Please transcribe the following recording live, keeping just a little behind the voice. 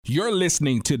You're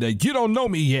listening to the You Don't Know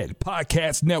Me Yet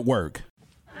podcast network.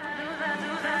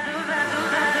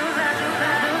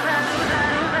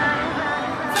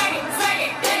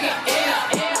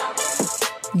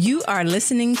 You are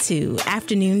listening to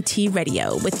Afternoon Tea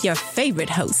Radio with your favorite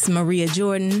hosts, Maria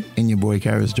Jordan. And your boy,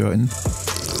 Karras Jordan.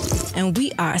 And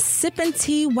we are sipping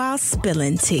tea while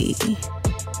spilling tea.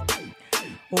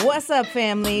 What's up,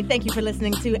 family? Thank you for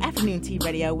listening to Afternoon Tea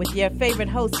Radio with your favorite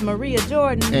host, Maria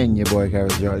Jordan. And your boy,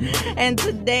 Karras Jordan. And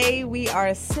today we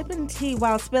are sipping tea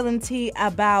while spilling tea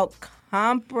about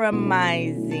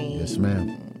compromising. Yes,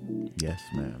 ma'am. Yes,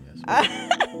 ma'am. Yes,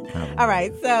 ma'am. All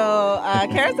right. So,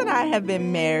 Karras and I have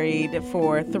been married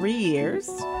for 3 years,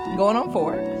 going on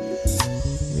 4.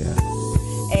 Yeah.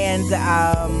 And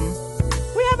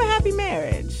we have a happy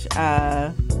marriage.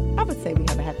 I would say we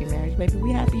have a happy marriage, baby.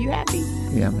 We happy? You happy?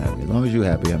 Yeah, I'm happy. As long as you're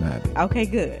happy, I'm happy. Okay,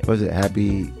 good. Was it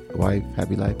happy wife,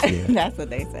 happy life? Yeah. That's what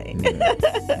they say. Yeah.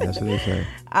 That's what they say.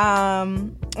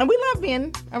 And we love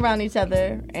being around each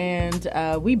other, and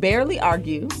we barely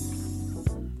argue.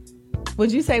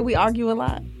 Would you say we argue a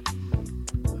lot?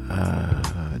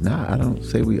 Nah, I don't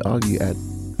say we argue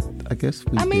I guess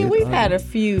we've had a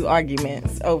few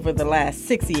arguments over the last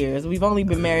 6 years. We've only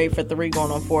been married for 3,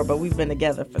 going on 4, but we've been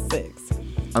together for 6.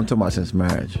 I'm talking about since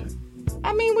marriage.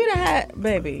 We done had,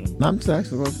 baby. No, I'm just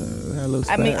actually had a little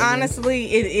spat,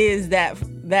 honestly, it is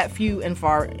that few and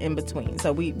far in between.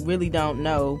 So we really don't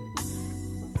know.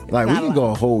 Like, we can go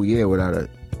a whole year without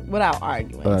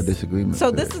arguing. Without disagreement.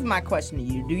 So this is my question to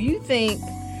you. Do you think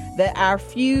that our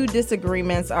few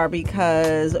disagreements are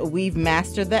because we've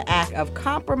mastered the act of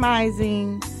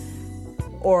compromising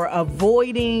or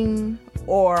avoiding,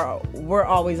 or we're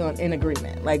always in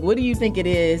agreement? Like, what do you think it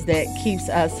is that keeps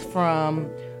us from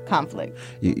conflict?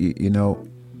 You know,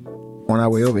 on our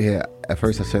way over here, at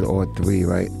first I said all 3,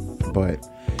 right? But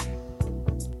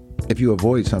if you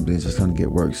avoid something, it's just going to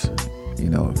get worse, if we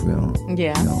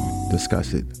don't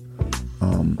discuss it.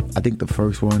 I think the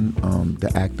first one, the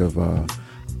act of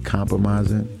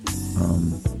compromising,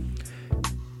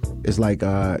 it's like,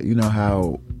 you know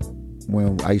how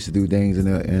when I used to do things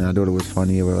and I thought it was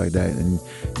funny or like that, and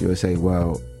you would say,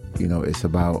 well, it's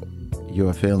about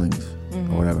your feelings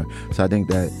or whatever. So I think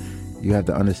that you have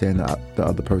to understand the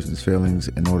other person's feelings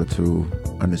in order to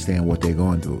understand what they're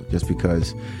going through. Just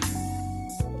because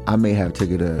I may have took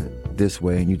it this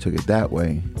way and you took it that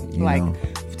way, you know.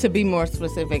 To be more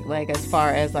specific, like as far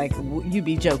as like you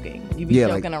be joking. You be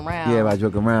joking around. Yeah, I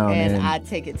joke around. And I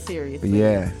take it seriously.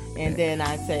 Yeah. And then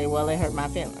I say, well, it hurt my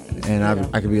feelings. And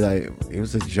I could be like, it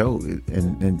was a joke.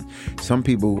 And some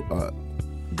people,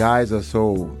 guys are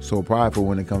so prideful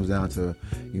when it comes down to,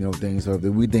 things. So if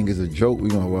we think it's a joke, we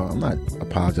go, well, I'm not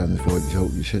apologizing for a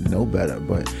joke. You should know better.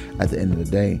 But at the end of the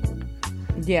day,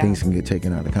 things can get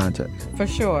taken out of context. For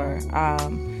sure.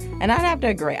 And I'd have to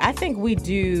agree. I think we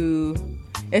do.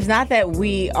 It's not that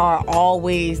we are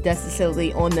always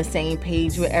necessarily on the same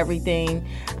page with everything.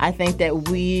 I think that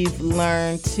we've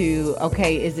learned to,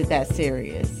 okay, is it that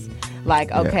serious? Like,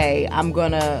 okay, I'm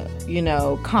going to,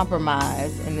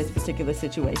 compromise in this particular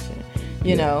situation,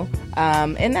 you know?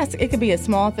 And it could be a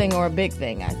small thing or a big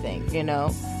thing, I think,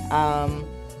 Not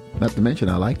to mention,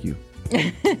 I like you.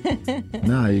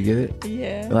 Nah, you get it?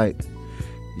 Yeah. Like,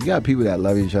 you got people that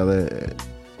love each other,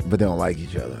 but they don't like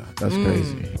each other. That's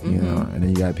crazy, And then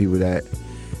you got people that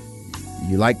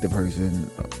you like the person,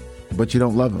 but you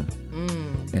don't love them.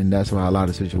 And that's why a lot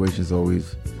of situations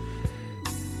always,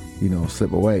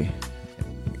 slip away.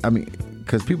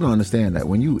 Because people don't understand that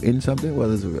when you in something,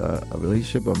 whether it's a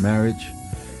relationship or marriage,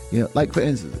 like for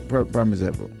instance, prime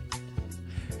example,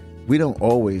 we don't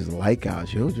always like our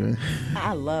children.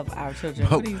 I love our children.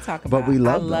 What are you talking about? But we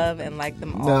love I them. love and like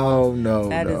them all. No.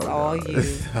 That is all you.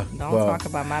 Don't talk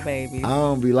about my babies. I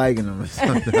don't be liking them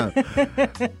sometimes.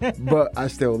 But I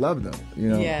still love them,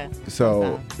 Yeah.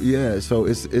 So, so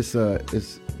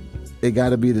it's it got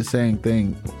to be the same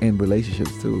thing in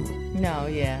relationships too. No,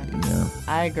 yeah.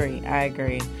 I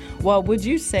agree. Well, would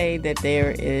you say that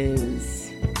there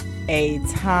is a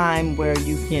time where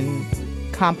you can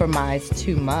compromise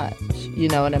too much? You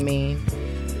know what I mean?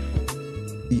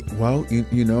 Well,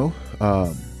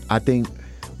 I think,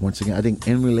 once again, I think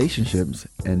in relationships,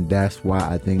 and that's why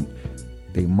I think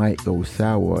they might go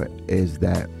sour, is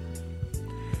that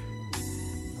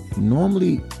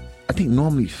normally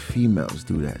females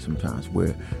do that sometimes,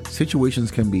 where situations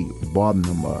can be bothering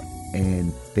them up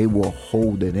and they will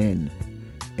hold it in.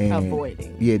 And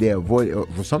avoiding. Yeah, they avoid it.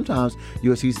 Or sometimes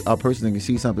you'll see a person that can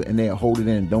see something and they'll hold it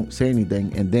in and don't say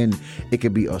anything, and then it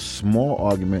could be a small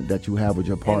argument that you have with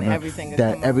your partner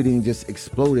and everything just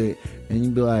exploded, and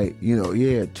you'd be like,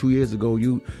 2 years ago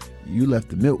you you left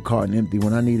the milk carton empty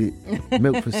when I needed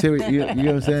milk for cereal. You know what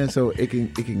I'm saying? So it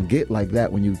can get like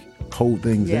that when you hold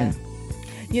things in.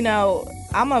 You know,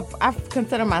 I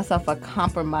consider myself a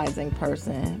compromising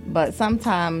person, but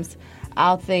sometimes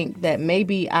I'll think that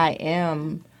maybe I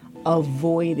am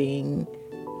avoiding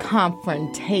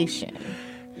confrontation,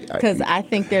 because I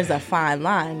think there's a fine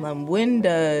line. When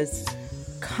does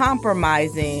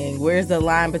compromising, where's the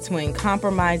line between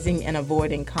compromising and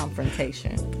avoiding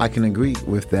confrontation? I can agree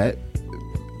with that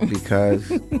because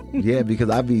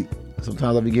because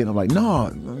sometimes I'll be getting, I'm like,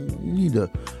 no, you need to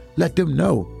let them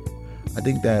know. I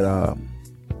think that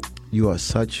you are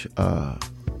such a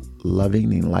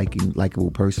loving and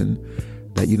likable person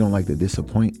that you don't like to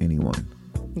disappoint anyone.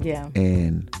 Yeah.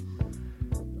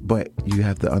 But you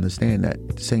have to understand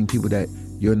that the same people that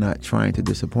you're not trying to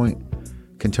disappoint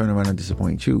can turn around and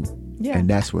disappoint you. Yeah. And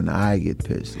that's when I get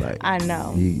pissed. Like, I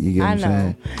know. You get what I'm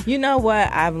saying? You know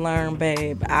what I've learned,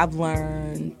 babe? I've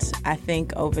learned, I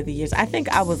think, over the years, I think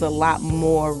I was a lot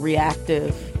more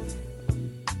reactive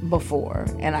before.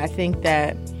 And I think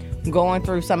that going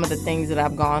through some of the things that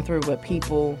I've gone through with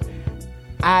people,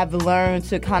 I've learned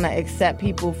to kind of accept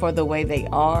people for the way they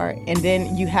are. And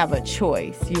then you have a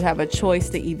choice. You have a choice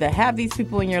to either have these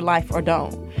people in your life or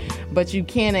don't. But you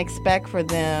can't expect for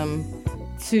them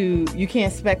you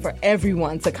can't expect for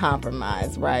everyone to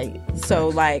compromise, right? So,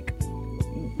 like,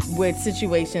 with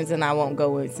situations, and I won't go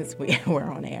with, since we're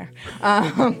on air,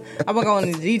 I won't go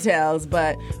into details,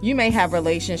 but you may have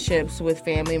relationships with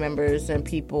family members and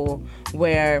people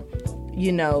where,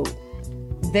 you know,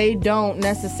 they don't do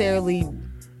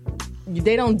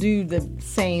the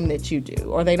same that you do,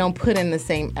 or they don't put in the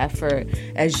same effort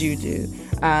as you do.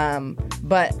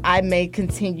 But I may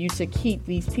continue to keep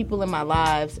these people in my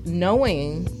lives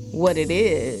knowing what it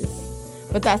is,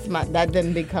 but that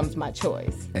then becomes my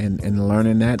choice. And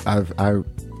learning that,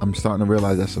 I'm starting to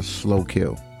realize that's a slow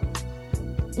kill.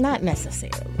 Not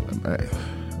necessarily.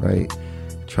 Right?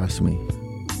 Trust me.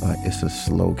 It's a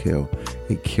slow kill.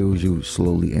 It kills you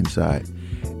slowly inside.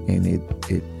 And it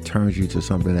turns you to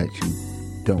something that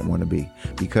you don't want to be.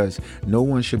 Because no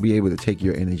one should be able to take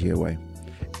your energy away.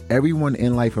 Everyone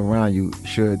in life around you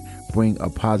should bring a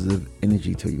positive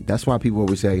energy to you. That's why people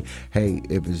always say, hey,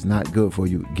 if it's not good for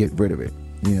you, get rid of it.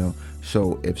 You know,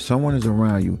 so if someone is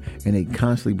around you and they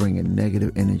constantly bring in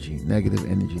negative energy,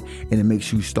 and it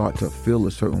makes you start to feel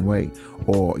a certain way,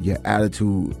 or your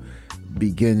attitude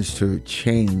begins to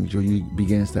change, or you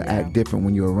begins to act different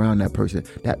when you're around that person,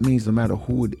 that means no matter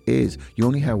who it is, you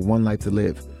only have one life to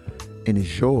live, and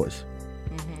it's yours.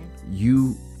 Mm-hmm.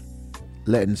 You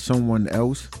letting someone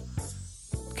else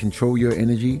control your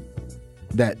energy,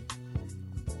 that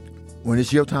when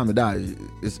it's your time to die,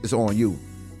 it's on you.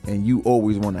 And you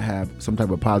always want to have some type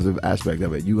of positive aspect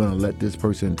of it. You're going to let this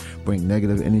person bring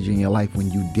negative energy in your life when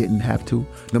you didn't have to,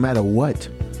 no matter what.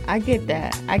 I get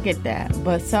that.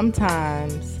 But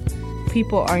sometimes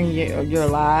people are in your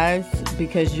lives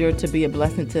because you're to be a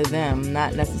blessing to them,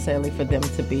 not necessarily for them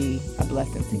to be a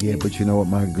blessing to you. Yeah, but you know what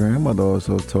my grandmother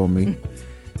also told me?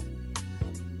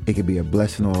 It could be a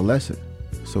blessing or a lesson.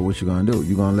 So what you going to do?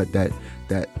 You're going to let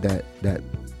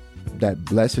that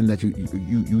blessing that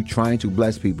you trying to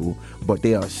bless people, but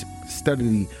they are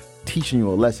steadily teaching you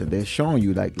a lesson. They're showing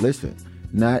you, like, listen,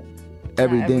 not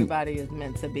everybody is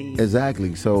meant to be.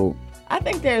 Exactly. So I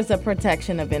think there's a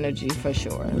protection of energy for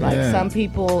sure. Like, some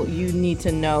people, you need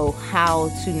to know how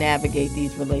to navigate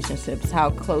these relationships, how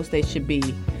close they should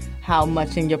be, how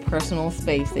much in your personal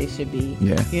space they should be.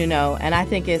 Yeah. You know, and I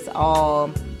think it's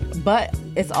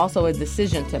also a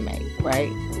decision to make, right?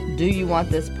 Do you want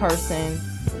this person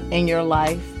in your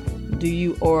life?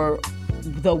 Or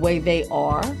the way they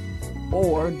are?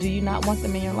 Or do you not want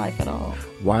them in your life at all?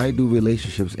 Why do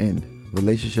relationships end?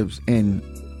 Relationships end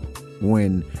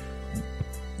when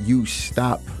you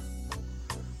stop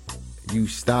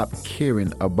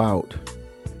caring about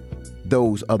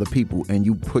those other people and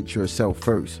you put yourself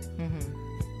first.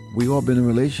 Mm-hmm. We all been in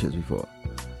relationships before.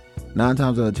 9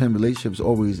 times out of 10 relationships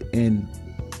always end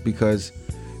because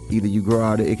either you grow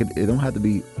out of it. It don't have to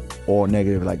be all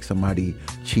negative, like somebody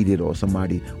cheated or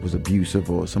somebody was abusive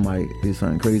or somebody did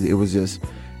something crazy. It was just,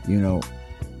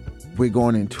 we're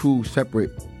going in 2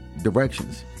 separate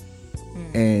directions.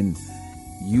 And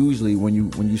usually when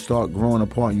you start growing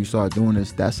apart and you start doing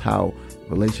this, that's how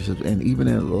relationships end. Even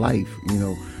in life,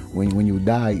 when you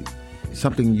die,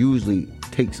 something usually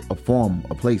takes a form,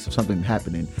 a place of something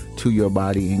happening to your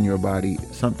body, in your body,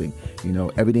 something.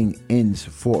 Everything ends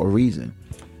for a reason.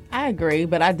 I agree,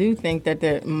 but I do think that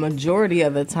the majority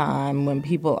of the time when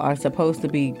people are supposed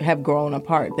to have grown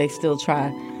apart,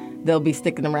 they'll be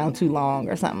sticking around too long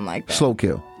or something like that. Slow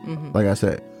kill. Mm-hmm. Like I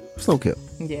said, slow kill.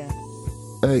 Yeah.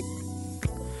 Like,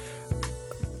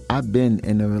 I've been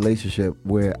in a relationship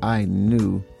where I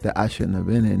knew that I shouldn't have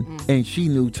been in, and she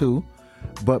knew too,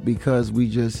 but because we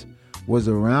just was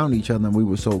around each other and we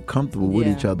were so comfortable with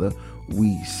each other,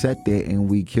 we sat there and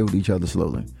we killed each other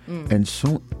slowly. And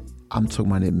soon, I'm talking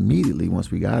about immediately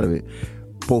once we got out of it,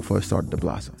 both of us started to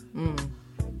blossom.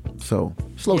 So,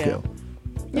 slow kill.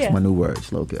 That's my new word,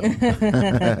 slow kill.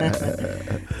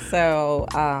 So,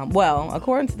 well,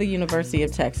 according to the University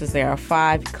of Texas, there are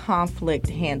 5 conflict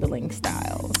handling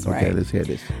styles, right? Okay, let's hear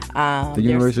this. The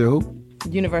University of who?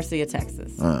 University of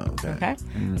Texas. Oh, okay. Okay?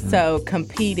 So,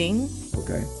 competing,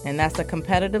 and that's a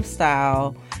competitive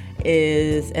style,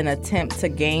 is an attempt to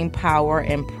gain power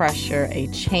and pressure a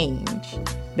change.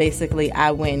 Basically,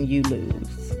 I win, you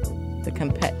lose. The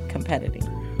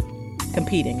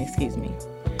competing, excuse me.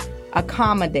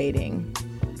 Accommodating.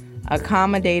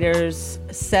 Accommodators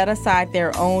set aside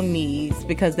their own needs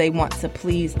because they want to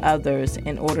please others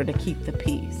in order to keep the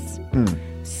peace.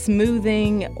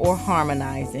 Smoothing or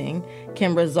harmonizing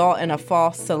can result in a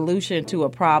false solution to a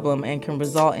problem and can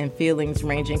result in feelings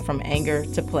ranging from anger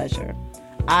to pleasure.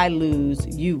 I lose,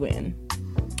 you win.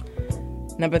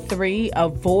 Number 3,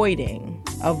 avoiding.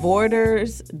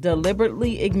 Avoiders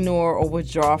deliberately ignore or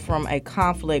withdraw from a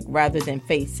conflict rather than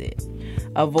face it.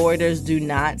 Avoiders do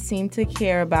not seem to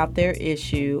care about their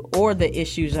issue or the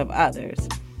issues of others.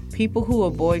 People who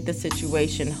avoid the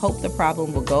situation hope the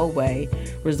problem will go away,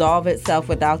 resolve itself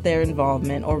without their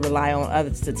involvement, or rely on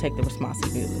others to take the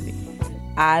responsibility.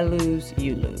 I lose,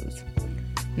 you lose.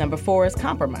 Number 4 is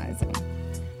compromising.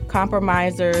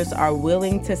 Compromisers are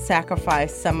willing to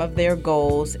sacrifice some of their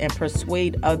goals and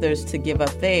persuade others to give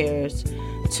up theirs.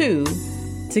 2,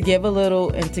 to give a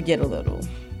little and to get a little.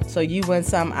 So you win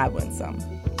some, I win some.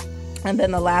 And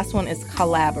then the last one is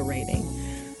collaborating.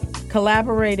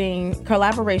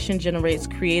 Collaboration generates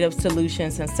creative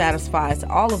solutions and satisfies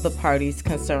all of the parties'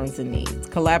 concerns and needs.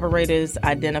 Collaborators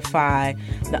identify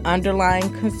the underlying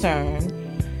concern,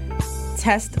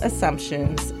 test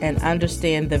assumptions, and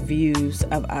understand the views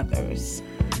of others.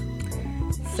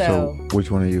 So which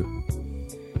one are you?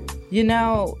 You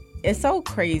know, it's so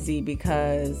crazy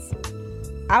because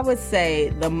I would say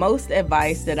the most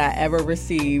advice that I ever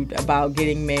received about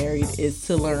getting married is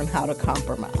to learn how to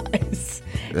compromise.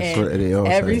 That's what they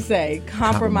always say.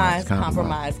 Compromise.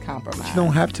 You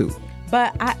don't have to.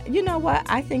 But you know what?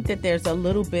 I think that there's a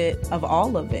little bit of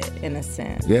all of it in a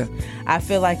sense. Yeah. I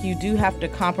feel like you do have to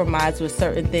compromise with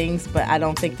certain things, but I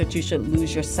don't think that you should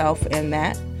lose yourself in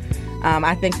that.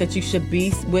 I think that you should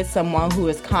be with someone who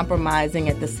is compromising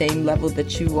at the same level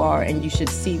that you are, and you should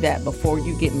see that before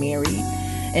you get married.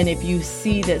 And if you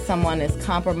see that someone is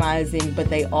compromising, but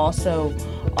they also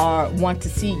want to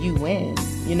see you win,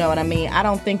 you know what I mean? I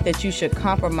don't think that you should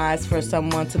compromise for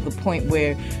someone to the point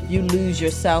where you lose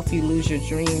yourself, you lose your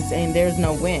dreams, and there's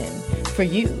no win for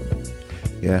you.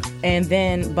 Yeah. And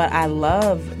then, but I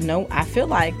feel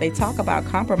like they talk about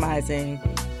compromising,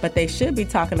 but they should be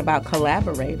talking about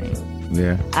collaborating.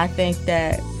 Yeah. I think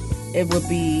that it would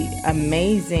be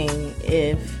amazing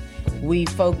if we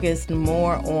focused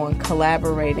more on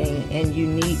collaborating and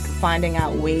finding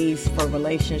out ways for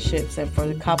relationships and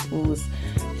for couples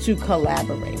to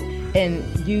collaborate and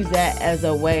use that as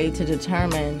a way to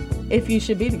determine if you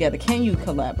should be together. Can you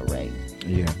collaborate?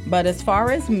 Yeah. But as far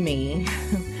as me,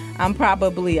 I'm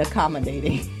probably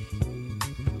accommodating.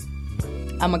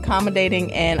 I'm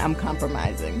accommodating and I'm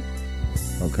compromising.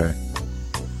 Okay.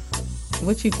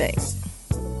 What you think?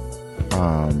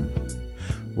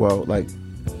 Well, like,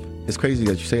 it's crazy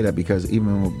that you say that because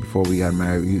even before we got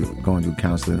married, we were going through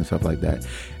counseling and stuff like that.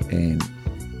 And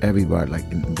everybody, like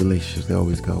in relationships, they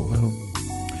always go, well,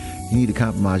 you need to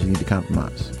compromise,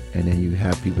 And then you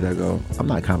have people that go, I'm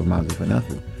not compromising for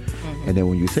nothing. Mm-hmm. And then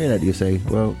when you say that, you say,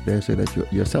 well, they say that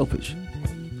you're selfish.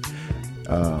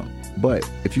 But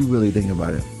if you really think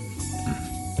about it,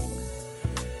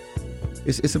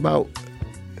 it's about,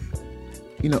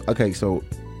 okay, so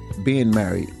being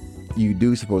married, you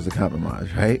do supposed to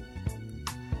compromise, right?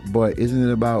 But isn't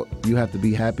it about you have to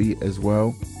be happy as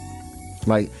well?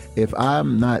 Like, if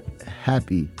I'm not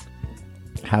happy,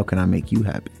 how can I make you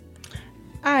happy?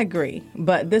 I agree.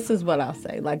 But this is what I'll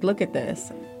say. Like, look at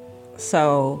this.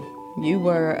 So you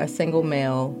were a single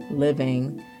male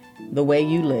living the way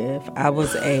you live. I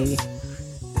was a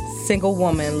single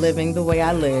woman living the way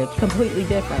I lived. Completely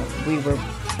different. We were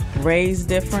raised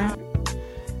different.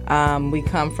 We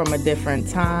come from a different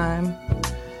time.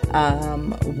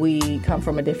 We come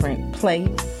from a different place.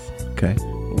 Okay.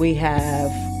 We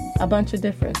have a bunch of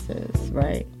differences,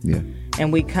 right? Yeah.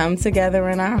 And we come together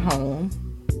in our home,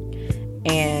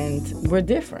 and we're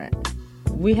different.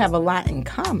 we have a lot in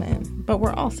common, but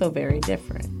we're also very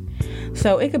different.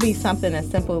 So it could be something as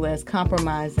simple as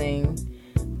compromising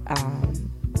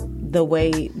the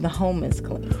way the home is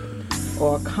cleaned,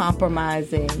 or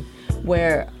compromising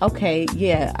where, okay,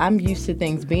 yeah, I'm used to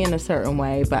things being a certain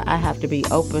way, but I have to be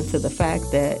open to the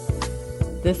fact that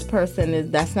this person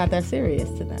that's not that serious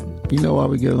to them. You know why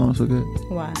we get along so good?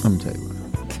 Why? I'm gonna tell you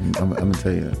why. I'm gonna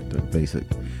tell you the basic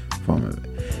form of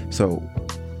it. So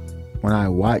when I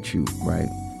watch you, right?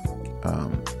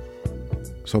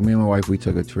 So me and my wife, we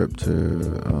took a trip to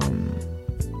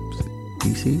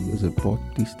DC. Was it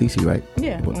DC, right?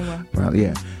 Yeah. Well,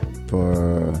 yeah,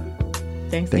 for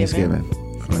Thanksgiving.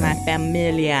 My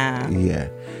familia. Yeah,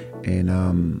 and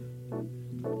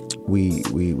we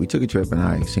took a trip, and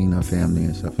I seen her family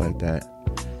and stuff like that,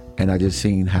 and I just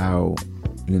seen how,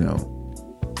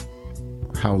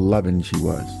 how loving she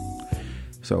was.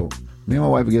 So me and my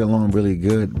wife get along really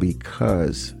good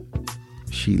because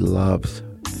she loves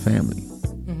family.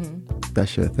 Mm-hmm.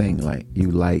 That's your thing. Like,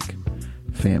 you like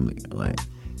family. Like,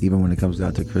 even when it comes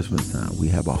down to Christmas time, we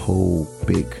have a whole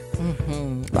big,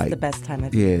 it's the best time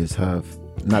of year. Yeah, it's her.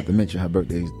 Not to mention her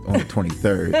birthday is on the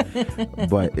 23rd,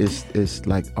 but it's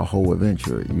like a whole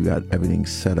adventure. You got everything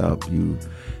set up. You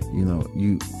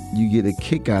get a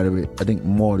kick out of it. I think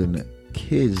more than the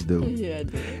kids do. Yeah, I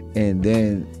do. And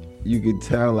then you can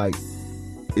tell, like,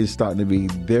 it's starting to be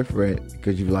different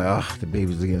because you're like, oh, the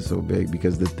baby's getting so big,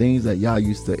 because the things that y'all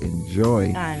used to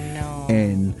enjoy, I know,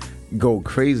 and go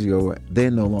crazy over,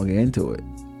 they're no longer into it.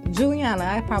 Juliana,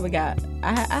 I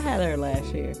had her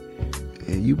last year.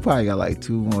 Yeah, you probably got like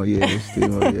 2 more years, 3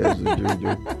 more years with Juju,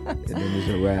 and then it's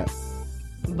a wrap.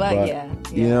 But yeah.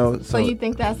 You know, so you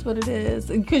think that's what it is?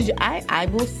 Because I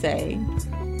will say,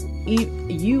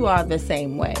 you are the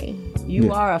same way.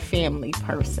 You are a family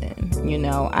person.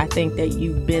 I think that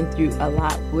you've been through a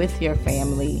lot with your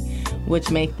family,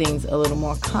 which make things a little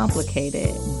more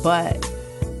complicated. But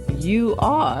you're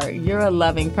a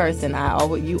loving person.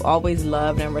 You always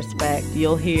loved and respect.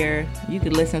 You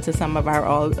could listen to some of our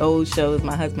old shows.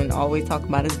 My husband always talk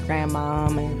about his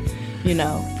grandmom, and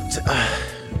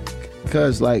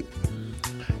because, like,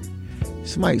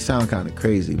 this might sound kind of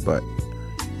crazy, but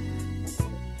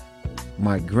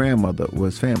my grandmother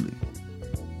was family.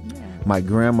 Yeah. My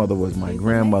grandmother was my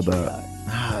grandmother.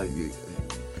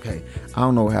 Okay, I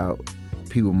don't know how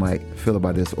people might feel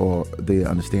about this or they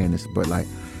understand this, but like,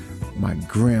 my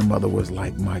grandmother was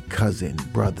like my cousin,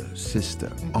 brother,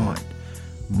 sister, aunt,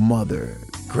 mother,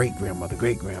 great-grandmother,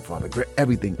 great-grandfather,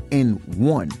 everything in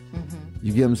one. Mm-hmm.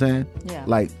 You get what I'm saying? Yeah.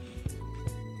 Like,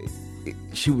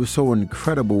 she was so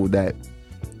incredible that,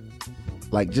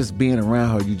 like, just being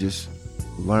around her, you just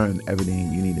learn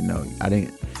everything you need to know. I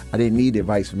didn't need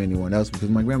advice from anyone else because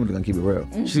my grandmother's gonna keep it real.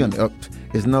 Mm-hmm. She's gonna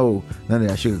it's none of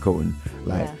that sugarcoating.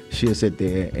 Like, she'll sit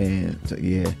there and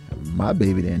say, my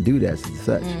baby didn't do that,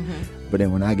 such. Mm-hmm. But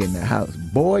then when I get in the house,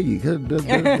 boy, you could.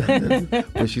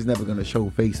 But she's never gonna show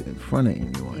face in front of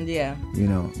anyone. Yeah.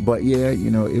 But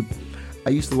I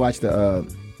used to watch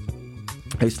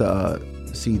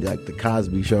see like the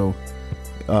Cosby Show.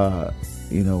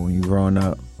 When you're growing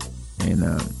up, and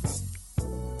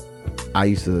I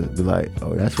used to be like,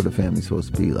 oh, that's what a family's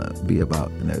supposed to be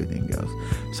about, and everything else.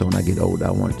 So when I get older,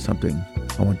 I want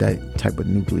that type of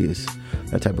nucleus,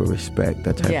 that type of respect,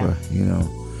 that type of,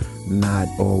 not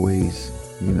always,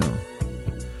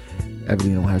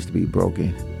 everything don't have to be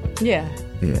broken. Yeah.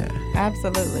 Yeah.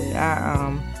 Absolutely.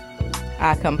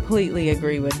 I completely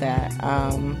agree with that.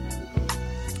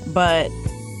 But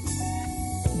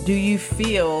do you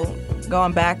feel,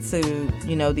 going back to,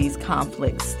 these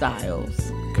conflict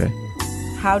styles, okay,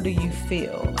 how do you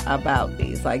feel about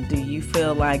these? Like, do you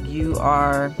feel like you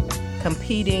are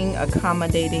competing,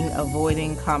 accommodating,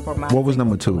 avoiding, compromising? What was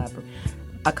number 2?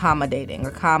 Accommodating.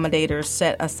 Accommodators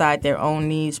set aside their own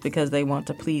needs because they want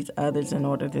to please others in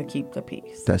order to keep the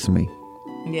peace. That's me.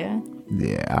 Yeah?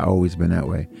 Yeah, I always been that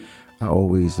way. I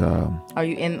always... Are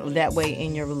you in that way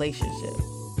in your relationship?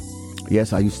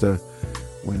 Yes, I used to...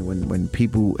 When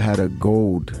people had a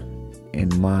goal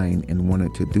in mind and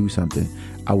wanted to do something,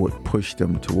 I would push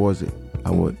them towards it.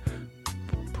 I would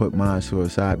put mine to the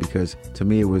side, because to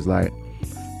me it was like,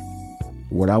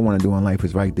 what I want to do in life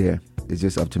is right there. It's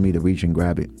just up to me to reach and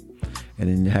grab it. And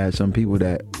then you had some people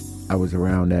that I was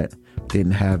around that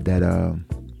didn't have that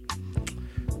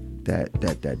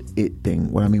it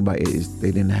thing. What I mean by it is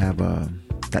they didn't have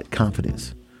that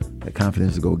confidence. That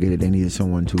confidence to go get it. They needed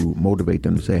someone to motivate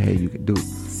them to say, hey, you can do it.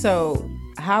 So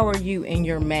how are you in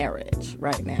your marriage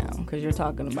right now? Because you're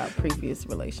talking about previous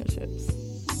relationships.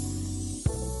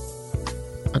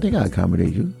 I think I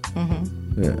accommodate you.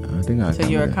 Mm-hmm. Yeah, I think I accommodate. So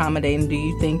you're accommodating. Do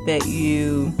you think that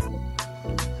you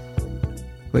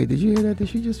Wait, did you hear that? Did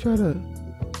she just try to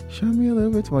show me a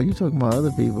little bit? While you talking about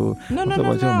other people? No.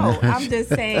 I'm just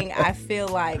saying. I feel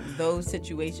like those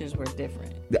situations were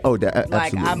different. Oh, that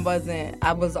like absolutely.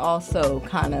 I was also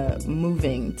kind of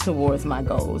moving towards my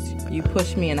goals. You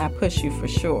push me and I push you for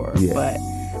sure. Yeah. But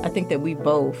I think that we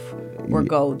both were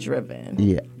goal driven.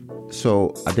 Yeah.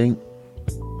 So I think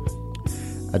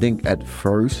at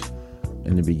first,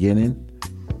 in the beginning,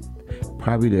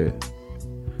 probably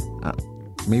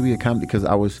maybe a comedy, because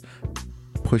I was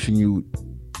pushing you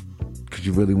because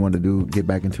you really wanted to get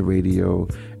back into radio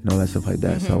and all that stuff like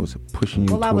that. Mm-hmm. So I was pushing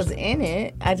you. Well, I was in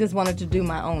it. I just wanted to do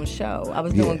my own show. I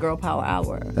was doing Girl Power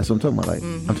Hour. That's what I'm talking about. Like,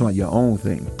 I'm talking about your own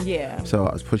thing. Yeah. So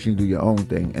I was pushing you to do your own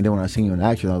thing. And then when I seen you in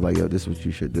action, I was like, yo, this is what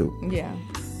you should do. Yeah.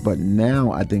 But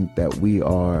now I think that we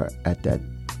are at that,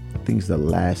 I think it's the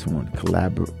last one,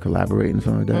 collaborating,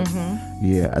 something like that. Mm-hmm.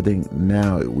 Yeah, I think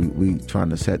now we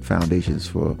trying to set foundations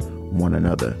for one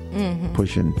another,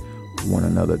 pushing one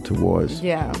another towards.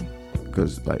 Yeah.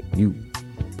 Because like you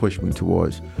push me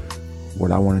towards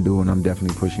what I want to do, and I'm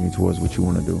definitely pushing you towards what you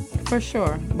want to do. For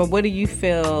sure. But what do you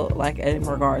feel like in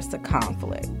regards to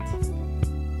conflict?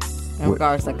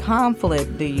 Regards to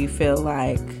conflict, do you feel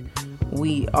like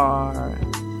we are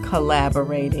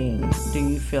collaborating? Do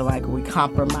you feel like we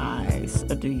compromise?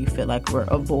 Or do you feel like we're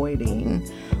avoiding?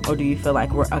 Or do you feel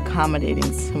like we're accommodating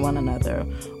to one another?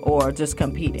 Or just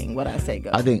competing? What I say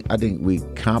goes. I think we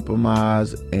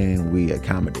compromise and we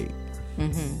accommodate.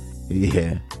 Mm-hmm.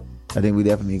 Yeah. I think we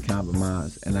definitely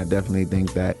compromise. And I definitely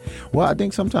think that, well, I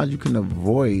think sometimes you can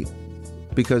avoid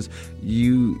because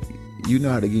you know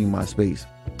how to give me my space.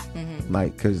 Mm-hmm.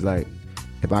 Like, because like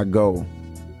if I go,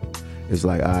 it's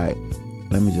like, all right,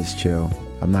 let me just chill.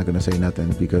 I'm not going to say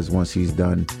nothing because once he's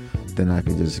done, then I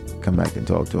can just come back and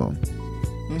talk to him.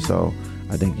 Mm-hmm. So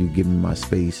I think you give me my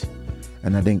space.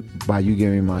 And I think by you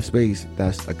giving me my space,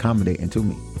 that's accommodating to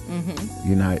me. Mm-hmm.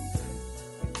 You're not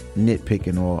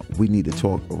nitpicking or we need to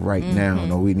talk right now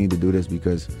or we need to do this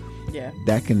because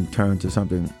that can turn to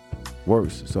something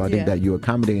worse. So I think that you're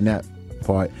accommodating that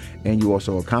part and you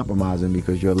also are compromising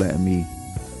because you're letting me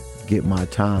get my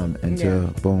time until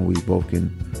boom, we both can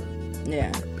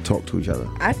talk to each other.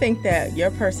 I think that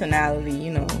your personality,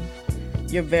 you know,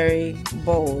 you're very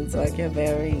bold, like you're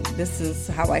very, this is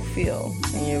how I feel,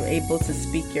 and you're able to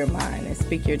speak your mind and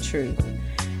speak your truth.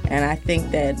 And I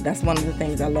think that that's one of the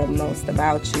things I love most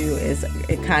about you is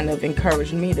it kind of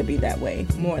encouraged me to be that way,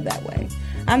 more that way.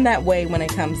 I'm that way when it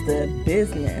comes to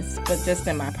business, but just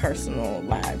in my personal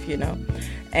life, you know.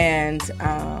 And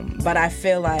but I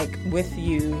feel like with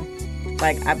you,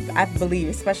 like I believe,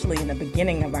 especially in the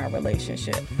beginning of our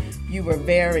relationship, you were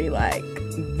very like,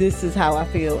 this is how I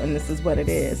feel and this is what it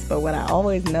is. But what I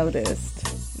always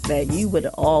noticed, that you would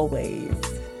always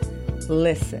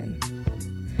listen.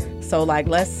 So like,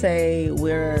 let's say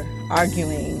we're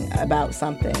arguing about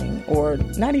something, or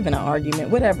not even an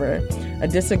argument, whatever, a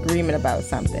disagreement about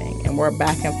something, and we're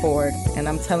back and forth, and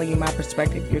I'm telling you my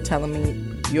perspective, you're telling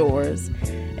me yours.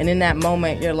 And in that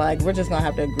moment, you're like, we're just gonna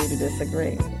have to agree to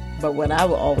disagree. But what I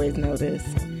will always notice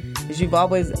is you've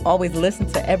always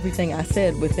listened to everything I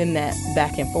said within that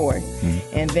back and forth.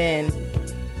 Mm-hmm. And then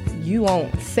you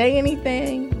won't say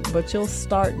anything, but you'll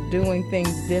start doing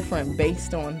things different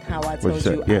based on how I told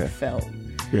you I felt.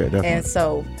 Yeah, definitely. And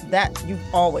so that you've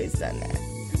always done that.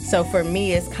 So for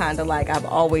me, it's kind of like I've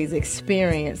always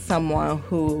experienced someone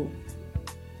who,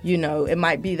 you know, it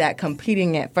might be that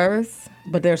competing at first,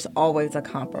 but there's always a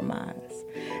compromise.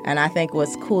 And I think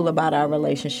what's cool about our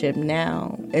relationship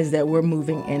now is that we're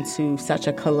moving into such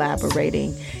a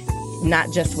collaborating,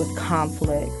 not just with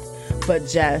conflict, but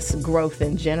just growth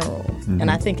in general. Mm-hmm.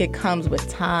 And I think it comes with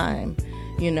time,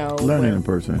 you know. Learning in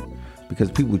person,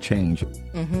 because people change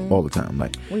all the time.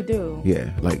 Like we do.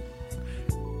 Yeah, like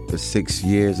the 6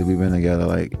 years that we've been together,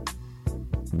 like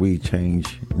we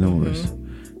change numerous.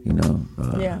 You know,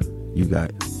 you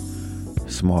got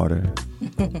smarter,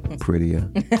 prettier,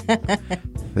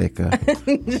 thicker,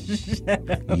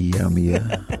 yummier.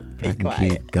 I can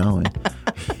keep going.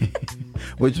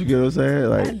 What you get what I'm saying?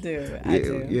 Like, I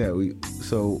do. Yeah.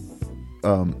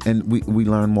 And we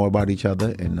learn more about each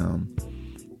other, and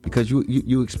because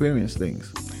you experience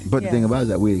things. But the thing about it is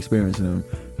that we're experiencing them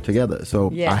together.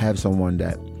 So I have someone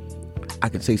that I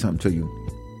can say something to you.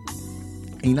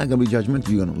 And you're not gonna be judgmental.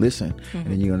 You're gonna listen, and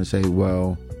then you're gonna say,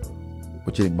 "Well,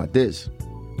 what you think about this?"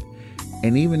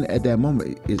 And even at that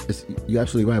moment, you're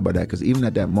absolutely right about that. Because even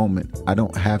at that moment, I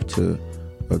don't have to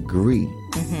agree,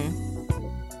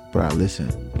 but I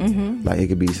listen. Like it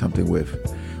could be something with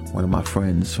one of my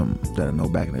friends that I know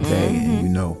back in the day, and you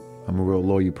know, I'm a real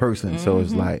loyal person. So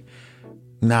it's like,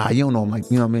 nah, you don't know. I'm like,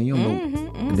 you know what I mean? You don't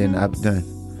know. And then I've done,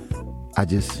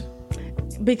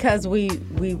 Because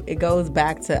it goes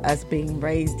back to us being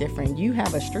raised different. You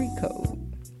have a street code.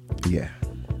 Yeah.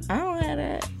 I don't have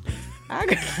that. I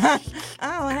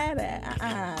don't have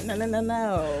that.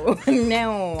 No.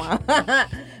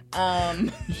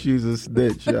 She's a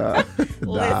snitch, y'all.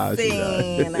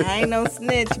 Listen, I ain't no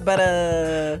snitch, but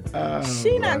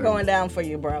she not going down for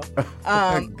you, bro.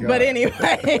 But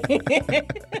anyway,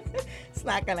 it's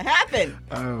not gonna happen.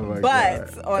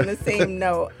 But on the same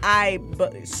note, I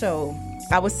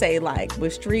would say, like,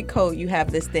 with street code, you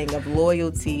have this thing of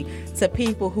loyalty to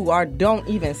people who don't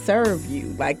even serve you.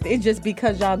 Like, it's just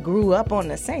because y'all grew up on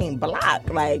the same block.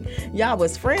 Like, y'all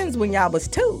was friends when y'all was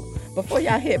 2, before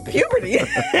y'all hit puberty.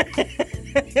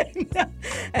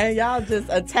 And y'all just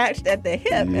attached at the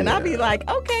hip. Yeah. And I'll be like,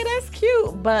 okay, that's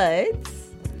cute, but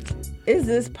is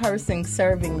this person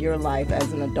serving your life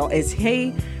as an adult? Is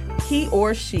he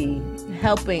or she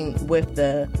helping with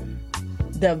the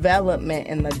development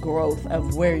and the growth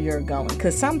of where you're going?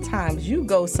 Because sometimes you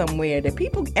go somewhere that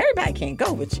everybody can't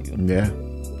go with you. Yeah.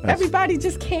 Everybody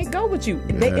just can't go with you.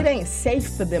 Yeah. It ain't safe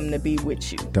for them to be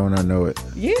with you. Don't I know it?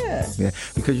 Yeah. Yeah.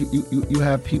 Because you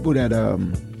have people that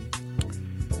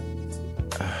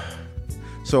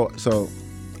so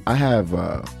I have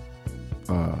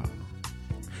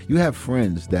you have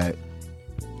friends that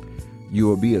you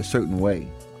will be a certain way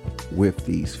with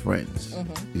these friends.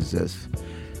 Mm-hmm. It's just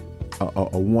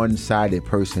a one-sided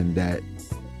person that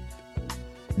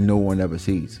no one ever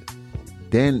sees.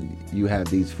 Then you have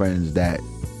these friends that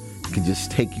can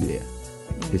just take you there.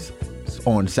 Mm-hmm. It's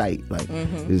on site, like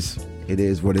it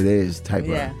is what it is type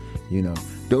of,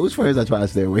 those friends I try to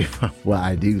stay away from. Well,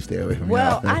 I do stay away from.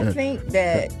 Well, I think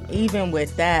that even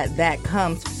with that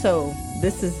comes. So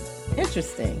this is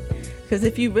interesting because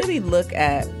if you really look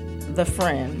at the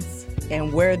friends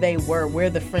and where they were, where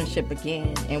the friendship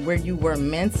began, and where you were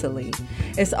mentally,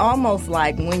 it's almost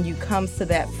like when you come to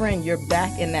that friend, you're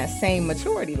back in that same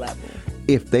maturity level.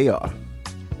 If they are.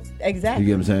 Exactly. You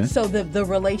get what I'm saying? So the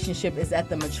relationship is at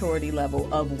the maturity level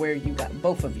of where you got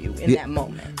both of you in that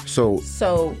moment. So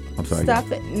I'm sorry,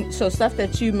 stuff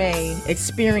that you may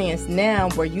experience now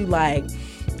where you like,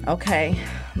 okay,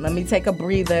 let me take a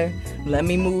breather. Let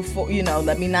me move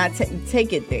let me not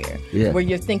take it there. Yeah. Where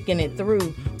you're thinking it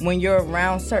through. When you're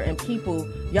around certain people,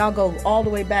 y'all go all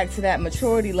the way back to that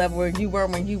maturity level where you were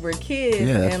when you were kids.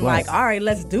 Yeah, and like, all right,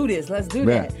 let's do this. Let's do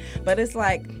that. But it's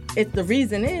like, the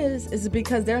reason is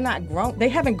because they're not grown. They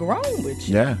haven't grown with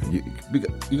you. Yeah.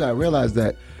 You got to realize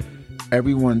that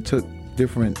everyone took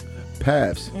different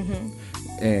paths. Mm-hmm.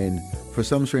 And for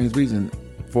some strange reason,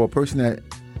 for a person that,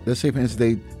 let's say for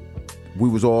instance, we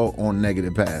was all on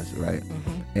negative paths, right?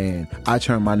 Mm-hmm. And I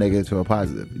turned my negative to a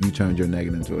positive. You turned your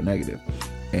negative into a negative.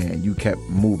 And you kept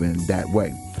moving that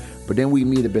way. But then we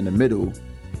meet up in the middle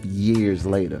years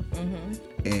later. Mm-hmm.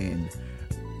 And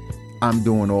I'm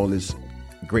doing all this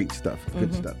great stuff,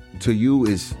 good stuff. To you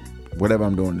is whatever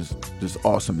I'm doing is just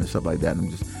awesome and stuff like that. I'm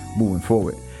just moving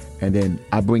forward. And then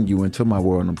I bring you into my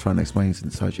world and I'm trying to explain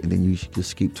and such. And then you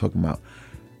just keep talking about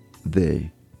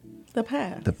the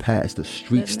past, the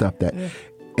street stuff that,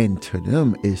 and to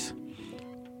them it's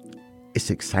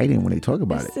exciting when they talk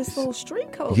about it. It's this little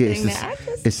street code thing that I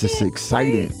just it's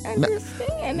exciting.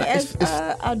 Understand as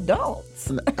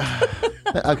adults.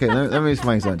 Okay, let me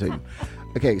explain something to you.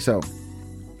 Okay, so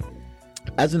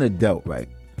as an adult, right,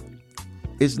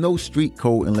 it's no street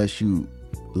code unless you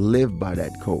live by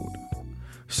that code.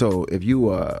 So if you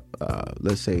are,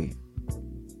 let's say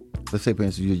for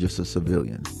instance, you're just a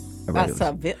civilian.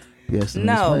 Yes,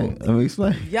 let me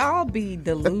explain. Y'all be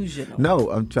delusional. No,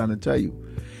 I'm trying to tell you.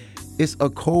 It's a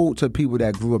code to people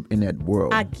that grew up in that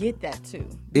world. I get that too.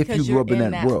 If you grew up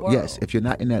in that world, yes. If you're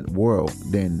not in that world,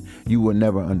 then you will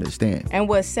never understand. And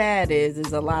what's sad is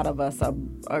a lot of us are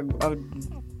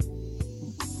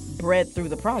bred through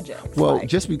the project. Well,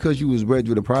 just because you was bred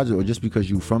through the project or just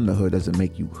because you from the hood doesn't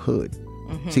make you hood.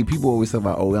 Mm-hmm. See, people always talk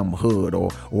about, oh, I'm hood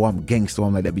or I'm gangster, or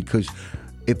I'm like that, because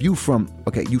if you from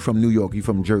New York, you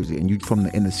from Jersey, and you from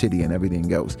the inner city and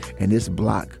everything else, and this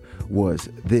block was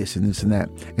this and this and that,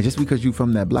 and just because you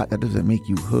from that block, that doesn't make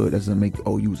you hood. That doesn't make,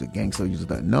 oh, you was a gangster, you was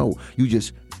that. No, you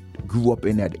just grew up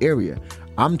in that area.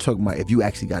 I'm talking about if you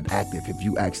actually got active, if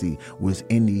you actually was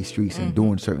in these streets and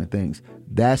doing certain things,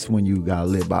 that's when you gotta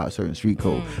live by a certain street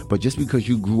code. But just because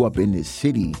you grew up in this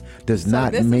city does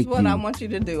not make you... This is what I want you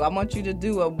to do. I want you to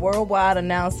do a worldwide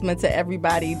announcement to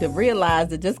everybody to realize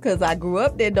that just because I grew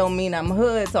up there don't mean I'm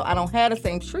hood, so I don't have the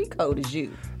same street code as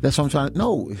you. That's what I'm trying to...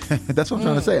 No, that's what I'm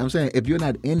trying to say. I'm saying if you're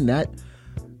not in that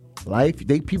life,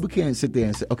 people can't sit there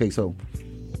and say, okay, so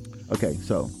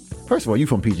first of all, you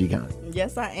from PG County.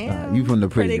 Yes, I am. You from the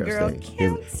pretty girl state.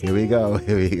 Here we go.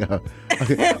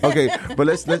 Okay. But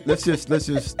let's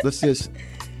just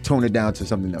tone it down to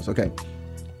something else. Okay.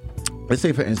 Let's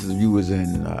say, for instance, you was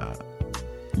in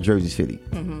Jersey City,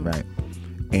 right?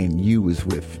 And you was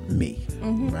with me,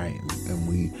 right? And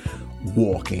we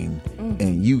walking,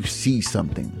 and you see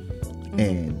something,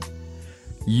 and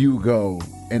you go,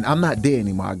 and I'm not there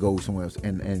anymore. I go somewhere else,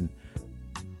 and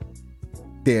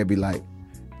they'd be like,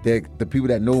 the people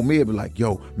that know me would be like,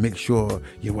 yo, make sure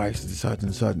your wife's such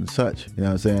and such and such. You know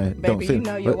what I'm saying? Baby, don't say, you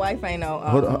know your wife ain't no.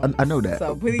 I know that.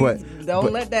 So please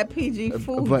don't let that PG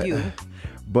fool you.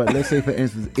 But let's say, for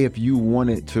instance, if you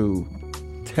wanted to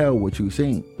tell what you've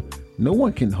seen, no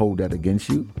one can hold that against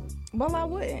you. Well, I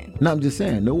wouldn't. No, I'm just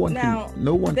saying, no one can hold that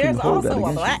against you. There's also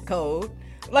a black code.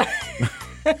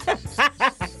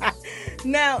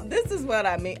 Now, this is what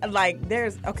I mean. Like,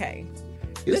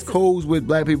 it's codes with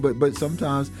black people, but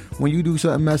sometimes when you do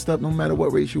something messed up, no matter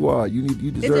what race you are, you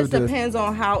deserve to. It just depends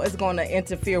on how it's going to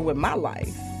interfere with my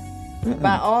life.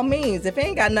 By all means, if it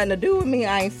ain't got nothing to do with me,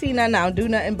 I ain't seen nothing, I don't do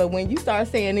nothing. But when you start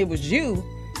saying it was you,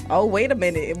 oh, wait a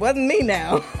minute, it wasn't me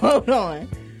now. Hold on.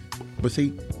 But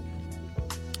see,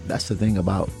 that's the thing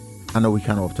about, I know we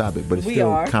kind of off topic, but it's still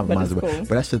compromisable.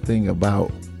 But that's the thing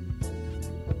about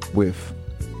with,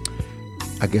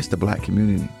 I guess, the black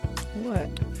community. What?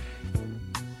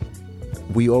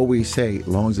 We always say, as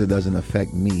long as it doesn't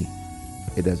affect me,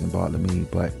 it doesn't bother me.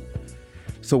 But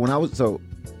so when I was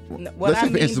let's say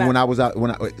for instance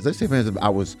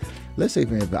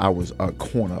I was a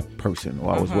corner person,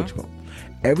 or I was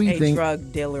everything. A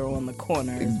drug dealer on the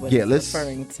corner is what it's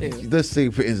referring to. Let's say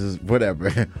for instance,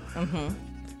 whatever.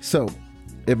 So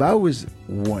if I was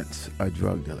once a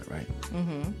drug dealer, right?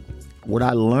 What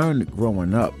I learned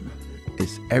growing up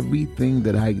is everything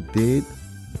that I did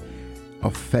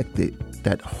affected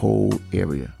that whole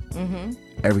area.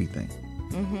 Everything.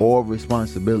 All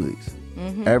responsibilities.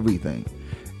 Everything.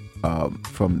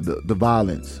 From the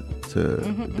violence to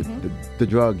the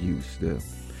drug use, the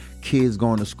kids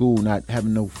going to school not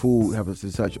having no food, having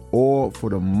such, all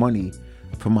for the money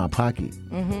from my pocket.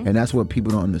 And that's what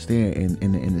people don't understand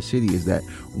in the city, is that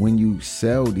when you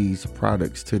sell these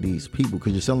products to these people,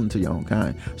 because you're selling to your own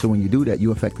kind, so when you do that,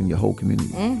 you're affecting your whole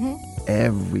community.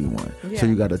 Everyone. So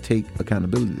you got to take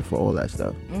accountability for all that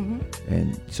stuff.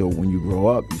 And so when you grow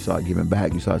up, you start giving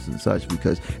back, you start such and such,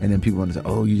 and then people want to say,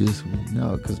 oh, you just,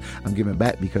 no, because I'm giving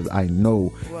back because I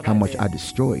know how much I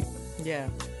destroyed. Yeah.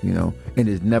 You know, and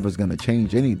it never is going to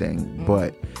change anything,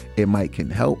 but it can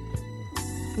help.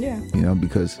 Yeah. You know,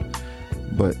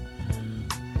 but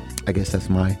I guess that's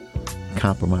my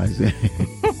compromising.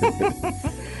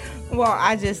 Well,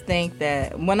 I just think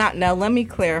that now let me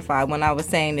clarify. When I was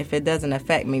saying if it doesn't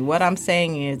affect me, what I'm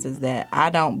saying is that I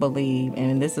don't believe,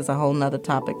 and this is a whole nother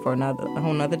topic for a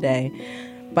whole nother day,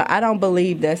 but I don't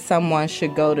believe that someone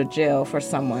should go to jail for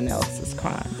someone else's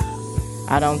crime.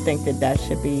 I don't think that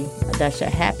should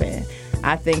happen.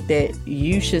 I think that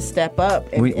you should step up.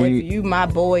 If you my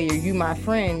boy or you my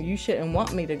friend, you shouldn't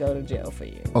want me to go to jail for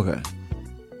you. Okay.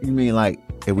 You mean like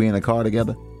if we in a car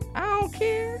together? I don't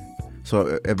care.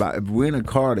 So if we're in a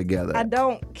car together, I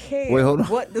don't care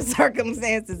what the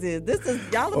circumstances is. This is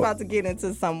y'all about to get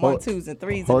into some 1, 2s, and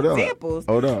 3s and examples,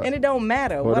 and it don't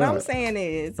matter. What I'm saying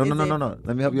is, no.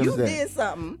 Let me help you understand. You did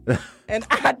something, and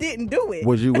I didn't do it.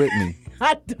 Was you with me?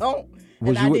 I don't.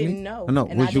 Was and you I with didn't me? know. No.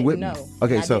 Was you with me?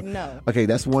 Okay, so okay,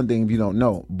 that's one thing if you don't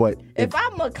know. But if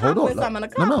I'm an accomplice, I'm an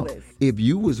accomplice. No. If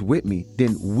you was with me,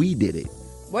 then we did it.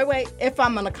 Wait. If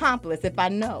I'm an accomplice, if I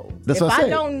know. That's if what I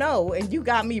don't know and you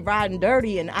got me riding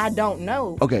dirty and I don't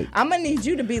know, okay, I'm going to need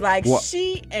you to be like,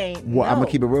 she ain't Well, I'm going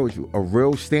to keep it real with you. A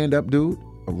real stand-up dude,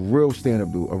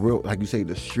 like you say,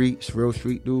 real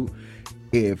street dude,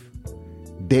 if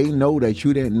they know that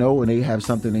you didn't know and they have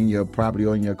something in your property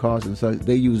or in your cars and such,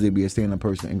 they usually be a stand-up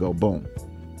person and go, boom.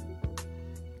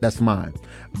 That's mine.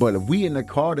 But if we in the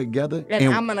car together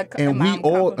and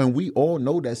we all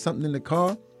know that something in the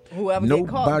car, whoever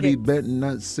nobody better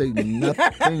not say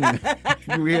nothing.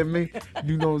 You hear me?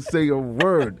 You don't say a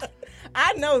word.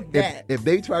 I know that. If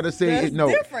they try to say it,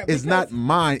 no, it's not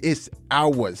mine. It's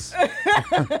ours.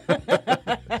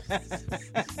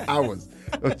 Ours.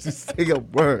 Don't just say a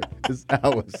word. It's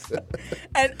ours.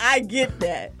 And I get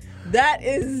that. That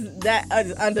is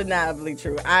undeniably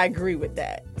true. I agree with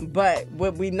that. But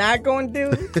what we not going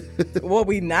to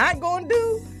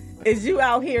do is you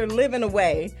out here living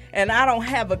away and I don't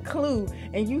have a clue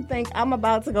and you think I'm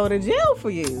about to go to jail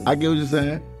for you. I get what you're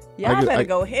saying. Y'all better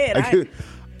go ahead. I get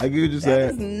what you're saying.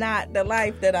 That is not the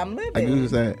life that I'm living. I get what you're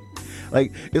saying.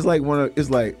 Like, it's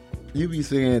like you be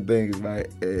saying things, right?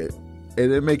 And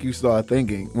it make you start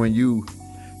thinking when you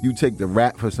you take the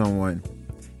rap for someone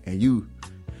and you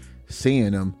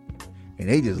seeing them and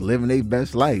they just living their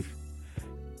best life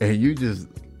and you just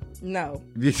no,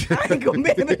 I ain't gonna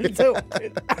be able to do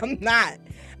it.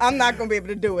 I'm not gonna be able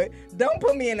to do it. Don't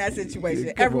put me in that situation.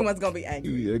 Yeah, Everyone's gonna be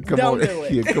angry. Yeah, Don't do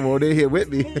it. Yeah, come on in here with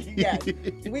me. Yeah,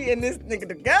 we in this nigga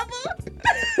together.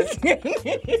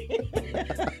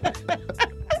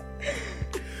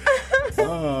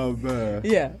 Oh man.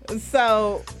 Yeah.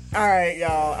 So, all right,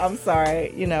 y'all. I'm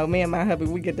sorry. You know, me and my hubby,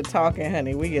 we get to talking,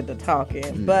 honey. We get to talking.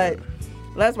 Yeah. But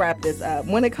let's wrap this up.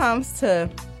 When it comes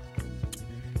to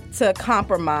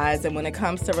compromise and when it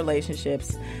comes to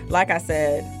relationships, like I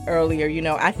said earlier, you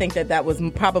know, I think that was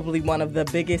probably one of the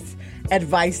biggest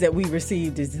advice that we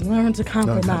received is learn to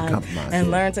compromise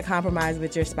learn to compromise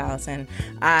with your spouse. And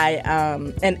I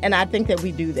think that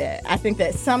we do that. I think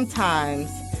that sometimes,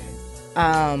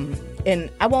 and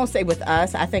I won't say with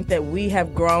us, I think that we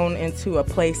have grown into a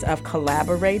place of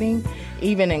collaborating,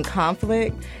 even in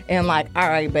conflict, and like, all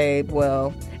right, babe,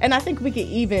 well, and I think we could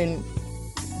even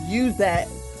use that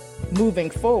moving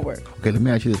forward. Okay, let me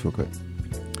ask you this real quick.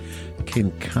 Can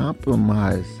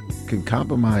compromising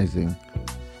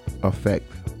affect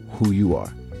who you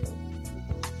are?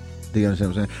 Do you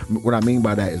understand what I'm saying? What I mean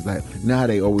by that is that now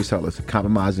they always tell us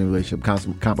compromising relationship.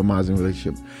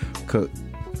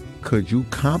 Could you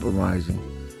compromising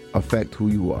affect who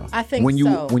you are? I think when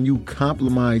so. When you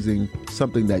compromising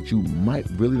something that you might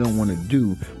really don't want to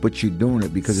do, but you're doing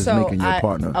it because it's making your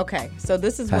partner. Okay, so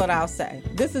this is happy. What I'll say.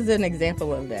 This is an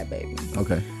example of that, baby.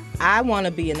 Okay. I want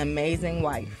to be an amazing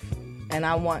wife, and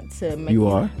I want to make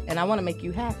and I want to make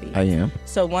you happy. I am.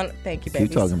 So thank you, baby.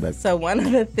 Keep talking, baby. So one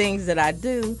of the things that I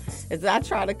do is I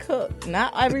try to cook,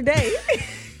 not every day,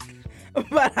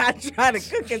 but I try to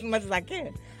cook as much as I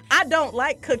can. I don't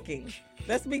like cooking.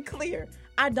 Let's be clear.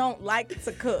 I don't like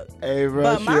to cook. Hey,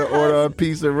 bro, she'll order a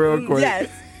pizza real quick. Yes,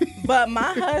 but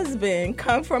my husband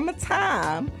come from a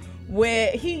time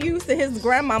where he used to his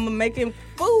grandmama making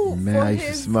food Man, for I used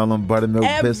his to smell them buttermilk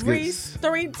biscuits.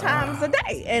 3 times a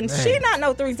day. And she not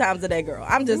no 3 times a day girl.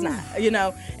 I'm just not, you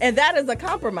know. And that is a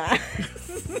compromise.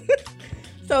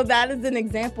 So that is an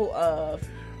example of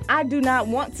I do not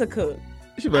want to cook.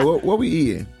 She's like, what we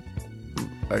eating?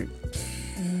 Like,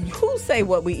 who say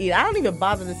what we eat? I don't even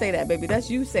bother to say that, baby. That's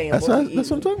you saying that's what we eat.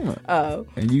 That's what I'm talking about. Oh.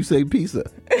 And you say pizza.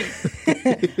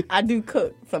 I do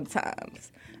cook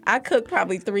sometimes. I cook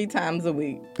probably 3 times a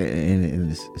week.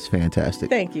 And it's fantastic.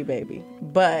 Thank you, baby.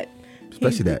 But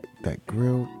especially that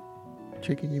grilled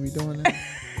chicken you be doing there.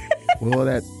 With all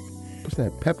that, what's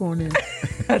that, pepper on there?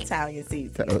 Italian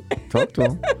seasoning. Talk to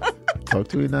him. Talk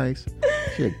to him nice.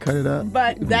 Shit, cut it up.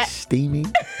 But that steamy.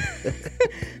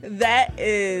 That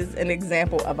is an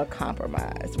example of a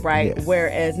compromise, right? Yeah.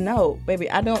 Whereas, no, baby,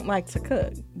 I don't like to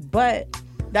cook. But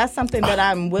that's something that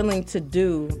I'm willing to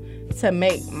do to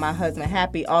make my husband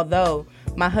happy, although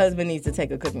my husband needs to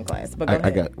take a cooking class. But go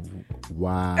ahead.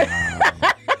 Wow.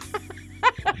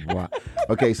 Wow.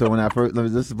 Okay, so when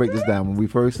let's break this down. When we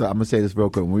first, I'm gonna say this real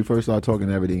quick. When we first started talking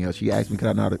and everything else, she asked me, do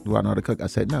I know how to cook? I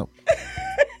said no.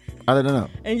 I didn't know.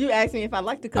 And you asked me if I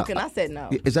like to cook, and I said no.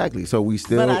 Exactly. So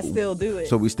but I still do it.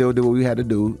 So we still did what we had to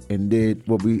do and did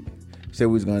what we said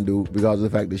we was gonna do because of the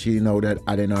fact that she didn't know that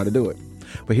I didn't know how to do it.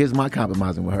 But here's my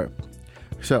compromising with her.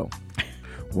 So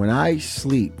when I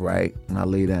sleep, right, when I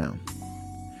lay down,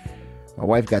 my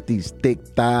wife got these thick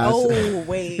thighs. Oh,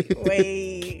 wait.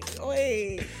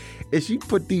 And she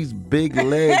put these big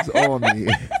legs on me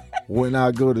when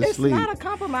I go to sleep. It's not a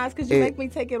compromise because you make me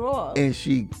take it off. And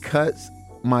she cuts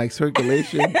my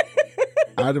circulation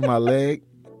out of my leg.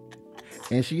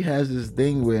 And she has this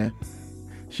thing where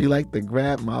she like to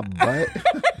grab my butt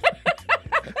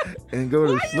and go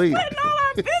to sleep. Why you putting all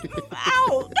our business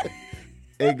out?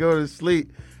 And go to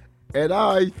sleep. And I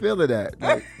always feel that.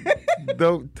 Like,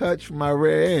 don't touch my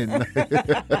rear end.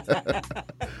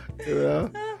 You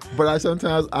know? But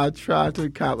sometimes I try to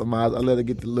compromise. I let her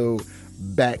get the little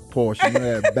back portion,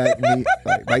 that back knee,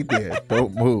 like right there.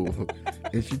 Don't move.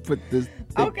 And she put this.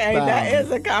 Okay, that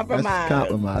is a compromise. That's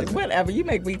compromise. Whatever. You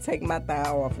make me take my thigh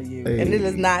off of you, and it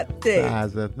is not thick.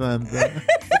 Thighs of thunder.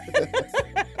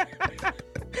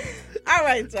 All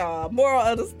right, y'all. Moral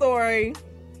of the story.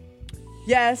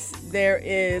 Yes, there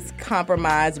is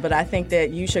compromise, but I think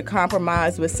that you should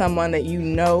compromise with someone that you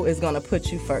know is going to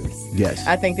put you first. Yes.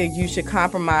 I think that you should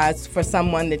compromise for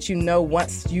someone that you know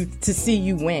wants you to see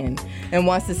you win and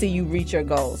wants to see you reach your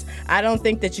goals. I don't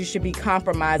think that you should be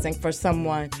compromising for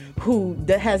someone who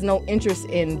has no interest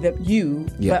in you,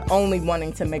 but only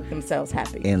wanting to make themselves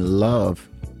happy. And love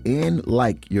and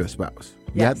like your spouse.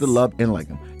 You have to love and like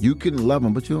them. You can love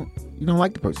them, but you don't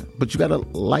like the person. But you got to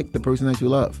like the person that you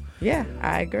love. Yeah,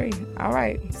 I agree. All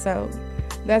right. So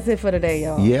that's it for today,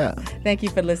 y'all. Yeah. Thank you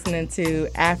for listening to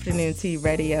Afternoon Tea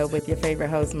Radio with your favorite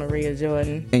host, Maria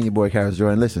Jordan. And your boy, Karras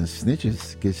Jordan. Listen,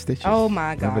 snitches get stitches. Oh,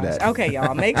 my gosh. Remember that. Okay,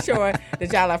 y'all. Make sure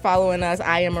that y'all are following us.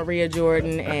 I am Maria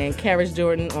Jordan and Karras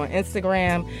Jordan on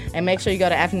Instagram. And make sure you go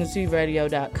to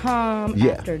afternoontearadio.com.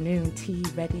 Yeah.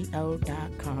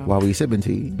 Afternoontearadio.com. While we sipping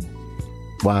tea.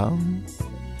 Wow.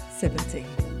 Sipping tea.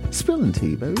 Spilling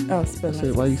tea, baby. Oh, spilling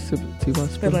tea. Why you sipping tea while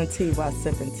spilling? Spilling tea while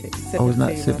sipping tea. Oh, it's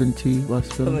not sipping tea while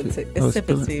spilling tea? It's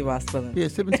sipping tea while spilling tea. Yeah,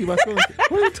 sipping tea while spilling tea.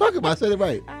 What are you talking about? I said it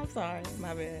right. I'm sorry.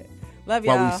 My bad. Love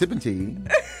y'all. While we sipping tea.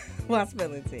 While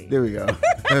spilling tea. There we go.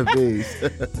 Peace.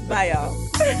 Bye, y'all.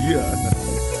 Yeah.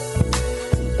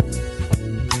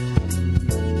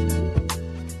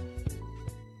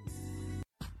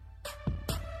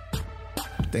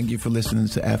 Thank you for listening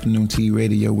to Afternoon Tea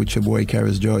Radio with your boy,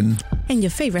 Karras Jordan. And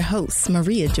your favorite host,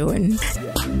 Maria Jordan.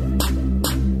 Yeah.